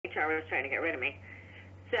HR was trying to get rid of me.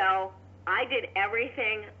 So I did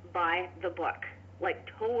everything by the book, like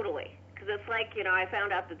totally. Because it's like, I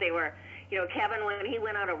found out that they were, Kevin, when he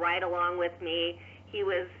went on a ride along with me, he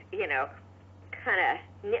was, kind of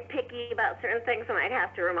nitpicky about certain things, and I'd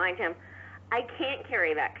have to remind him, I can't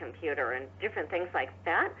carry that computer and different things like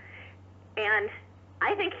that. And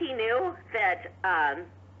I think he knew that,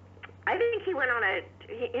 I think he went on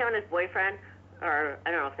he and his boyfriend, or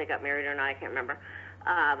I don't know if they got married or not, I can't remember.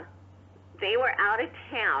 They were out of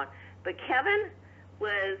town, but Kevin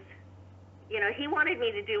was, he wanted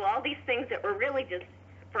me to do all these things that were really just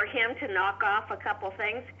for him to knock off a couple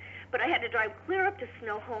things, but I had to drive clear up to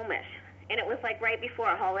Snohomish, and it was like right before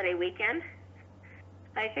a holiday weekend,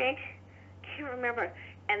 I think. Can't remember.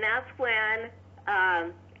 And that's when,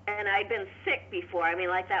 and I'd been sick before. I mean,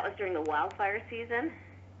 like that was during the wildfire season.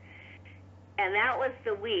 And that was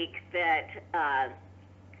the week that,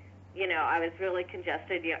 I was really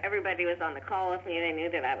congested. Everybody was on the call with me, and I knew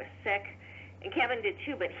that I was sick. And Kevin did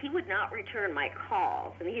too, but he would not return my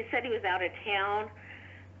calls. And he said he was out of town.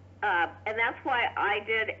 And that's why I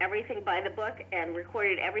did everything by the book and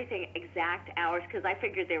recorded everything exact hours, because I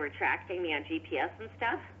figured they were tracking me on GPS and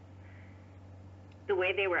stuff, the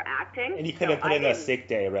way they were acting. And you couldn't put in a sick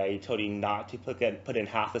day, right? You told you not to put in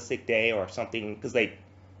half a sick day or something, because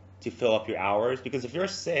to fill up your hours. Because if you're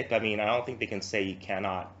sick, I mean, I don't think they can say you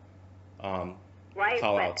cannot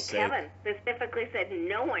call out sick. Kevin specifically said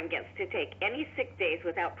no one gets to take any sick days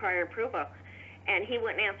without prior approval. And he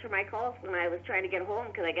wouldn't answer my calls when I was trying to get home,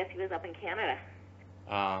 because I guess he was up in Canada.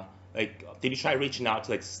 Did you try reaching out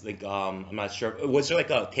to I'm not sure, was there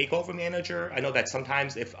like a takeover manager? I know that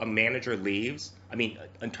sometimes if a manager leaves, I mean,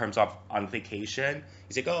 in terms of on vacation,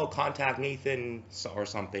 he's like, oh, contact Nathan or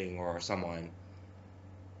something or someone.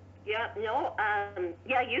 Yeah, no,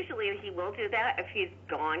 usually he will do that if he's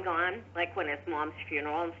gone, like when his mom's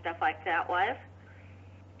funeral and stuff like that was.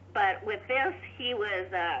 But with this, he was,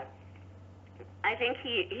 I think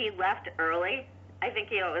he left early. I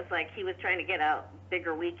think, it was like he was trying to get a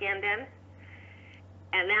bigger weekend in.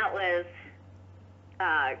 And that was,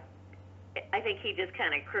 I think he just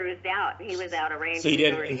kind of cruised out. He was out of range. So he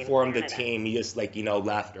didn't inform the team. He just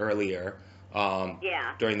left earlier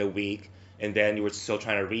during the week. And then you were still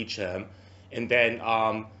trying to reach him. And then,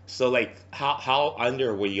 how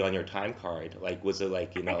under were you on your time card? Was it I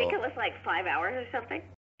think it was 5 hours or something.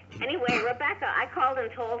 Anyway, Rebecca, I called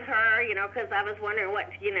and told her, because I was wondering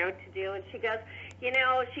what, to do. And she goes, when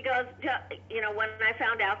I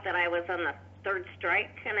found out that I was on the third strike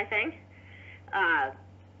kind of thing,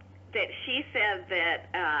 that she said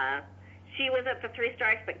that she was at the 3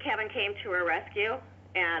 strikes, but Kevin came to her rescue,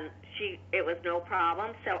 and it was no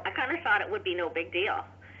problem. So I kind of thought it would be no big deal.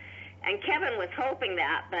 And Kevin was hoping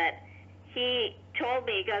that, but he told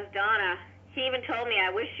me, he goes, Donna, he even told me,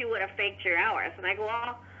 I wish you would have faked your hours. And I go,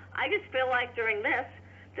 well, I just feel like during this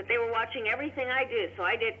that they were watching everything I do, so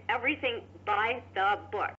I did everything by the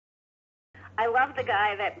book. I love the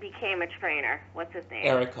guy that became a trainer. What's his name?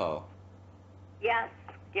 Erico. Yes,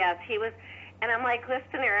 he was. And I'm like,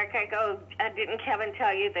 listen, Eric, I go, didn't Kevin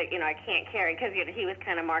tell you that, I can't carry, because he was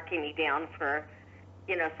kind of marking me down for,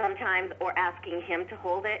 sometimes, or asking him to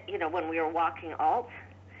hold it, when we were walking alt.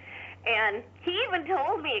 And he even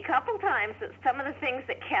told me a couple times that some of the things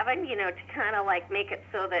that Kevin, to kind of make it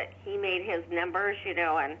so that he made his numbers,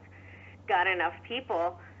 and got enough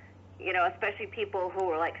people, especially people who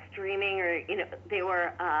were streaming or, they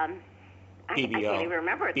were, I can't even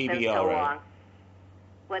remember. It's BBO, been so right? long.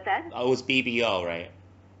 What's that? Oh, it was BBO, right?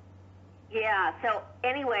 Yeah, so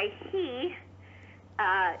anyway, he,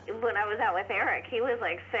 when I was out with Eric, he was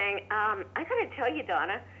saying, I gotta tell you,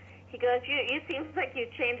 Donna, he goes, you seems like you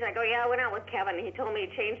changed. I go, yeah, I went out with Kevin, and he told me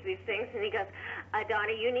to change these things, and he goes,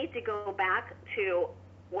 Donna, you need to go back to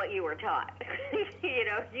what you were taught.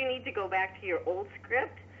 You need to go back to your old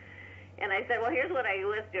script. And I said, well, here's what I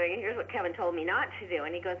was doing, and here's what Kevin told me not to do.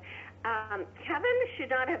 And he goes, Kevin should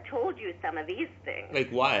not have told you some of these things. Like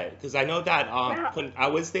what? Because I know that when I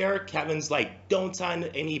was there, Kevin's don't sign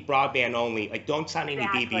any broadband only. Don't sign any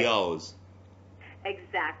BBOs.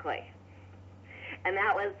 Exactly. And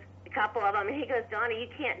that was a couple of them. And he goes, Donna, you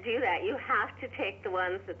can't do that. You have to take the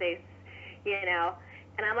ones that they,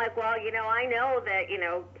 And I'm like, well, I know that,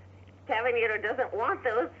 Kevin, doesn't want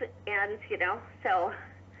those. And, so...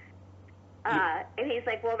 and he's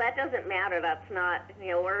like, well, that doesn't matter. That's not,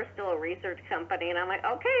 we're still a research company. And I'm like,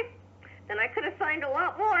 okay, then I could have signed a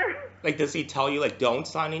lot more. Does he tell you, don't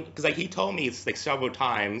sign any? Because, he told me it's, several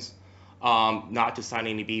times not to sign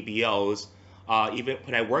any BBOs. Even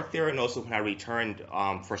when I worked there and also when I returned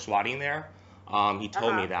for swatting there, he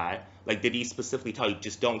told me that. Did he specifically tell you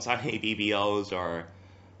just don't sign any BBOs or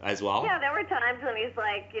as well? Yeah, there were times when he's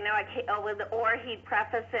like, I can't, or he'd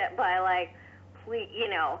preface it by like, please,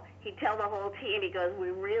 he'd tell the whole team, he goes, we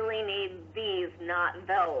really need these, not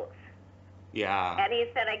those. Yeah. And he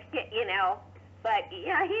said, I can't, but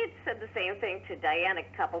yeah, he had said the same thing to Diane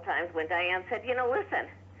a couple times when Diane said, listen,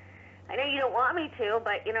 I know you don't want me to,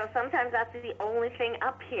 but sometimes that's the only thing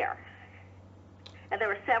up here. And there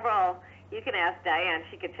were several, you can ask Diane,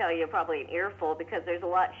 she could tell you probably an earful because there's a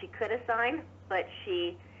lot she could assign, but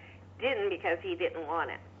she didn't because he didn't want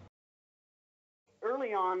it.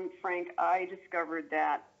 Early on, Frank, I discovered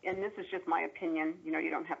that, and this is just my opinion, you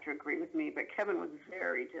don't have to agree with me, but Kevin was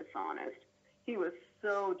very dishonest. He was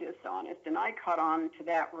so dishonest, and I caught on to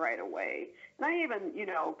that right away. And I even,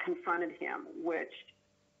 confronted him, which,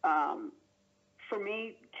 for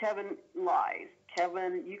me, Kevin lies.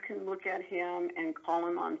 Kevin, you can look at him and call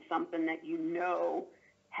him on something that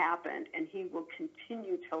happened, and he will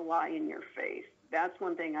continue to lie in your face. That's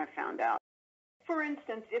one thing I found out. For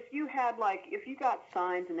instance, if you got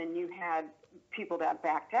signs and then you had people that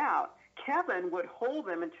backed out, Kevin would hold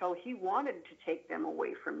them until he wanted to take them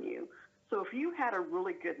away from you. So if you had a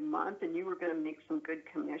really good month and you were going to make some good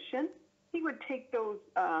commission, he would take those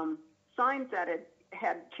signs that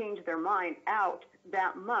had changed their mind out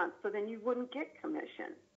that month, so then you wouldn't get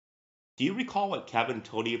commission. Do you recall what Kevin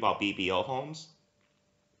told you about BBO homes?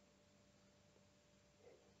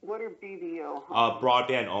 What are BBO homes?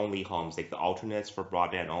 Broadband only homes, like the alternates for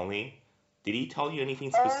broadband only. Did he tell you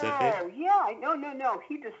anything specific? Oh, yeah. No.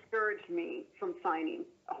 He discouraged me from signing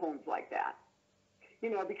homes like that.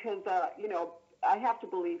 Because, I have to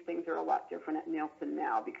believe things are a lot different at Nielsen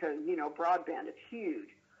now because, broadband is huge.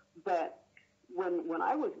 But when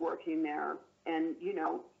I was working there and,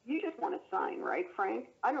 you just want to sign, right, Frank?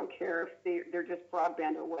 I don't care if they're just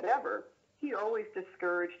broadband or whatever. He always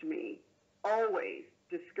discouraged me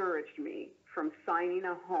from signing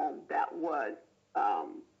a home that was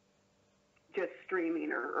just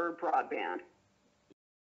streaming or broadband.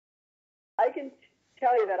 I can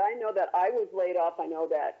tell you that I know that I was laid off. I know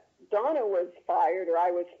that Donna was fired or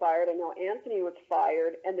I was fired. I know Anthony was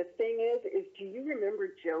fired. And the thing is do you remember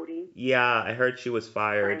Jody? Yeah, I heard she was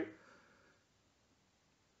fired.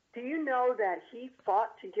 Do you know that he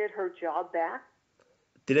fought to get her job back?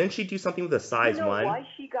 Didn't she do something with the size one? You know why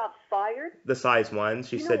she got fired? The size one,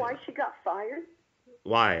 she said. You know why she got fired?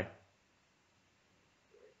 Why?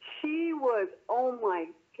 She was, oh my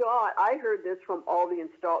God, I heard this from all the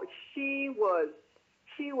installers. She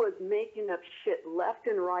was making up shit left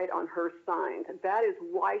and right on her signs. That is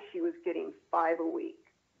why she was getting 5 a week.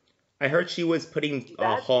 I heard she was putting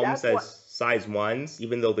homes as size ones,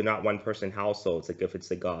 even though they're not one-person households. Like if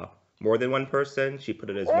it's like more than one person, she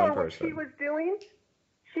put it as one person. What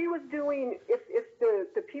she was doing, if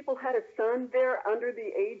the people had a son there under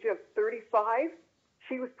the age of 35,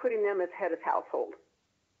 she was putting them as head of household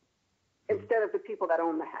instead of the people that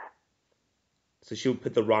own the house. So she would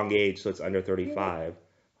put the wrong age, so it's under 35,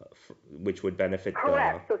 which would benefit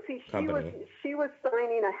Correct. the So see, company. She was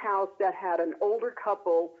signing a house that had an older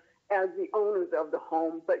couple as the owners of the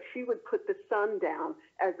home, but she would put the son down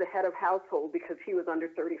as the head of household because he was under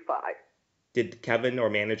 35. Did Kevin or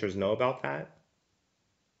managers know about that?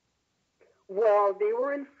 Well, they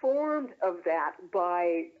were informed of that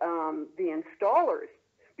by the installers.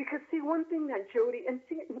 Because, see, one thing that Jody, and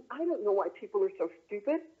see, I don't know why people are so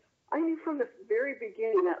stupid. I knew from the very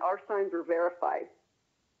beginning that our signs were verified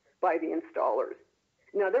by the installers.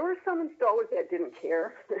 Now, there were some installers that didn't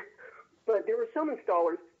care, but there were some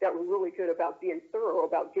installers that were really good about being thorough,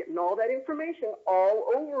 about getting all that information all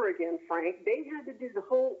over again, Frank. They had to do the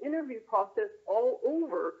whole interview process all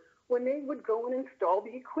over when they would go and install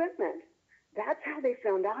the equipment. That's how they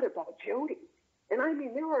found out about Jody. And I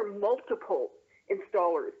mean, there were multiple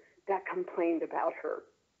installers that complained about her.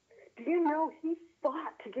 Do you know he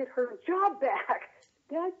fought to get her job back?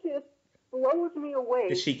 That just blows me away.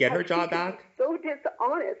 Did she get her job back? So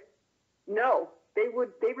dishonest. No, they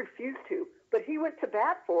refused to. But he went to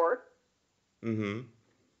bat for her. Mm-hmm.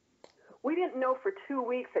 We didn't know for 2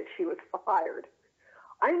 weeks that she was fired.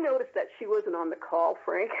 I noticed that she wasn't on the call,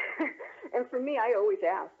 Frank. And for me, I always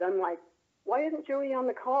asked, I'm like, why isn't Jody on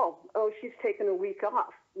the call? Oh, she's taken a week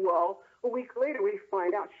off. Well, a week later, we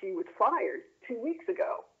find out she was fired 2 weeks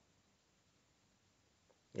ago.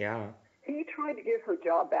 Yeah. He tried to get her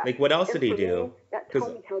job back. Like, what else did he do? Me, that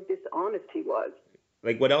told me how dishonest he was.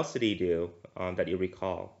 Like, what else did he do that you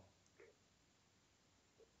recall?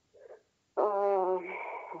 Oh,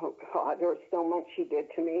 God, there was so much he did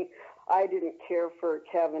to me. I didn't care for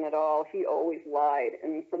Kevin at all. He always lied.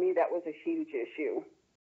 And for me, that was a huge issue.